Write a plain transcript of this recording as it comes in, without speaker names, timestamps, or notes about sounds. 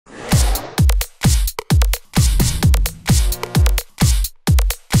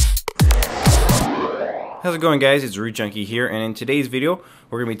How's it going, guys? It's Root Junkie here, and in today's video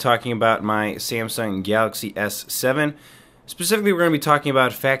we're going to be talking about my Samsung Galaxy S7. Specifically, we're going to be talking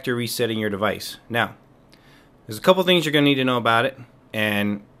about factory resetting your device. Now, there's a couple things you're going to need to know about it,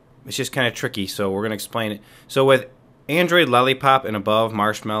 and it's just kind of tricky, so we're going to explain it. So with Android Lollipop and above,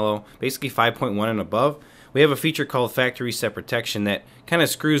 Marshmallow, basically 5.1 and above, we have a feature called Factory Reset Protection that kind of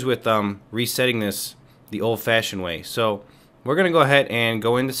screws with resetting this the old-fashioned way. So we're going to go ahead and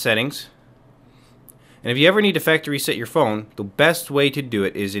go into Settings. And if you ever need to factory reset your phone, the best way to do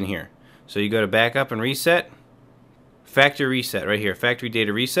it is in here. So you go to Backup and Reset, Factory Reset right here, Factory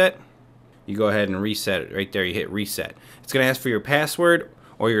Data Reset. You go ahead and reset it right there. You hit Reset. It's going to ask for your password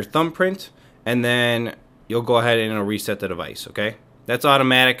or your thumbprint, and then you'll go ahead and it'll reset the device. Okay, that's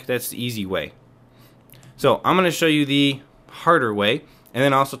automatic. That's the easy way. So I'm going to show you the harder way, and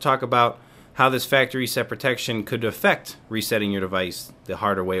then also talk about how this factory reset protection could affect resetting your device the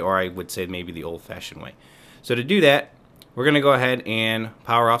harder way, or I would say maybe the old-fashioned way. So to do that, we're going to go ahead and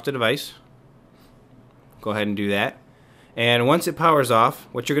power off the device. Go ahead and do that. And once it powers off,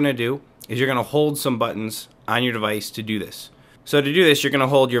 what you're going to do is you're going to hold some buttons on your device to do this. So to do this, you're going to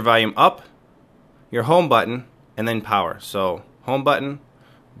hold your volume up, your home button, and then power. So home button,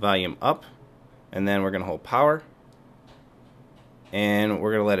 volume up, and then we're going to hold power. And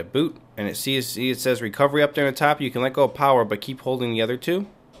we're going to let it boot, and it says recovery up there on the top. You can let go of power, but keep holding the other two.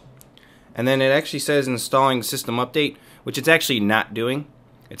 And then it actually says installing system update, which it's actually not doing.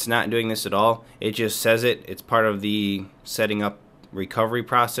 It's not doing this at all. It just says it. It's part of the setting up recovery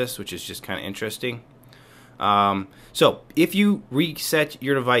process, which is just kind of interesting. So if you reset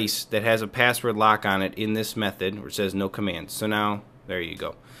your device that has a password lock on it in this method, where it says no commands, so now there you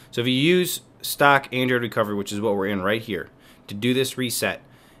go. So if you use stock Android recovery, which is what we're in right here, to do this reset,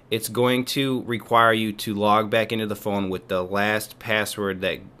 it's going to require you to log back into the phone with the last password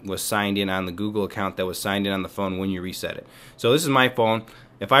that was signed in on the Google account that was signed in on the phone when you reset it. So this is my phone.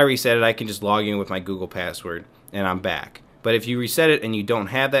 If I reset it, I can just log in with my Google password and I'm back. But if you reset it and you don't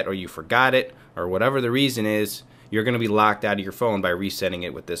have that, or you forgot it, or whatever the reason is, you're going to be locked out of your phone by resetting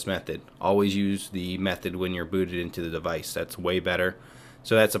it with this method. Always use the method when you're booted into the device. That's way better.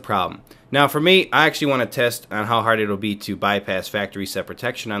 So that's a problem. Now for me, I actually want to test on how hard it'll be to bypass factory reset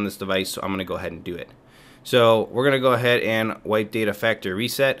protection on this device, so I'm going to go ahead and do it. So we're going to go ahead and wipe data factory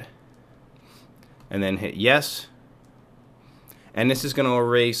reset, and then hit yes. And this is going to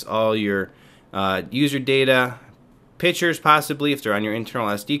erase all your user data, pictures possibly if they're on your internal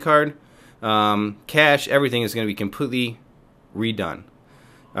SD card, cache, everything is going to be completely redone.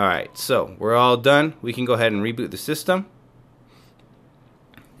 Alright, so we're all done. We can go ahead and reboot the system.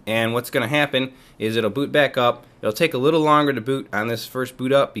 And what's going to happen is it'll boot back up. It'll take a little longer to boot on this first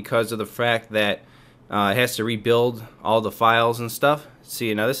boot up because of the fact that it has to rebuild all the files and stuff.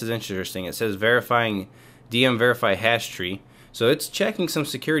 See, now this is interesting. It says verifying DM verify hash tree. So it's checking some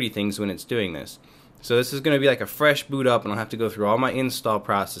security things when it's doing this. So this is going to be like a fresh boot up, and I'll have to go through all my install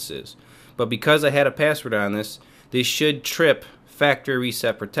processes. But because I had a password on this should trip factory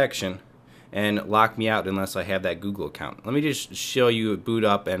reset protection and lock me out unless I have that Google account. Let me just show you boot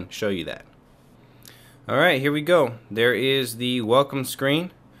up and show you that. Alright, here we go. There is the welcome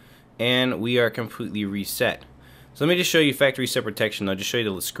screen, and we are completely reset. So let me just show you factory reset protection. I'll just show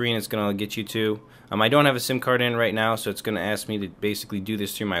you the screen it's going to get you to. I don't have a SIM card in right now, so it's going to ask me to basically do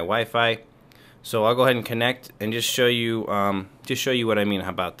this through my Wi-Fi. So I'll go ahead and connect and just show you what I mean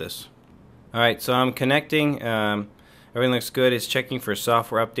about this. Alright, so I'm connecting. Everything looks good. It's checking for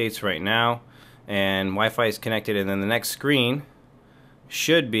software updates right now, and Wi-Fi is connected, and then the next screen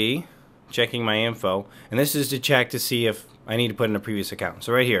should be checking my info, and this is to check to see if I need to put in a previous account.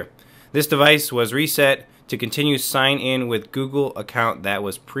 So right here, this device was reset to continue sign in with Google account that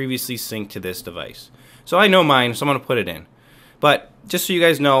was previously synced to this device. So I know mine, so I'm going to put it in. But just so you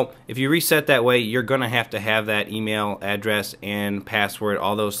guys know, if you reset that way, you're going to have that email address and password.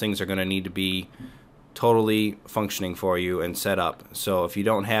 All those things are going to need to be totally functioning for you and set up. So if you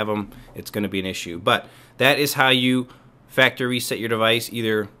don't have them, it's going to be an issue. But that is how you factory reset your device,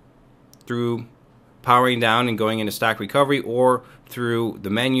 either through powering down and going into stock recovery, or through the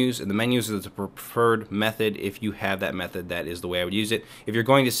menus. And the menus is the preferred method. If you have that method, that is the way I would use it. If you're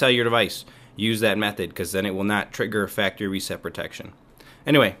going to sell your device, use that method, because then it will not trigger factory reset protection.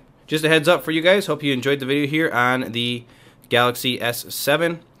 Anyway, just a heads up for you guys. Hope you enjoyed the video here on the Galaxy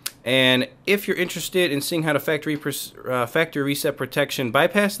S7. And if you're interested in seeing how to factory reset protection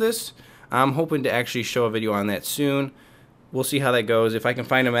bypass this, I'm hoping to actually show a video on that soon. We'll see how that goes. If I can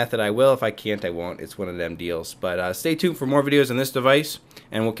find a method, I will. If I can't, I won't. It's one of them deals. But stay tuned for more videos on this device,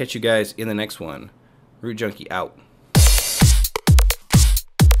 and we'll catch you guys in the next one. Root Junkie out.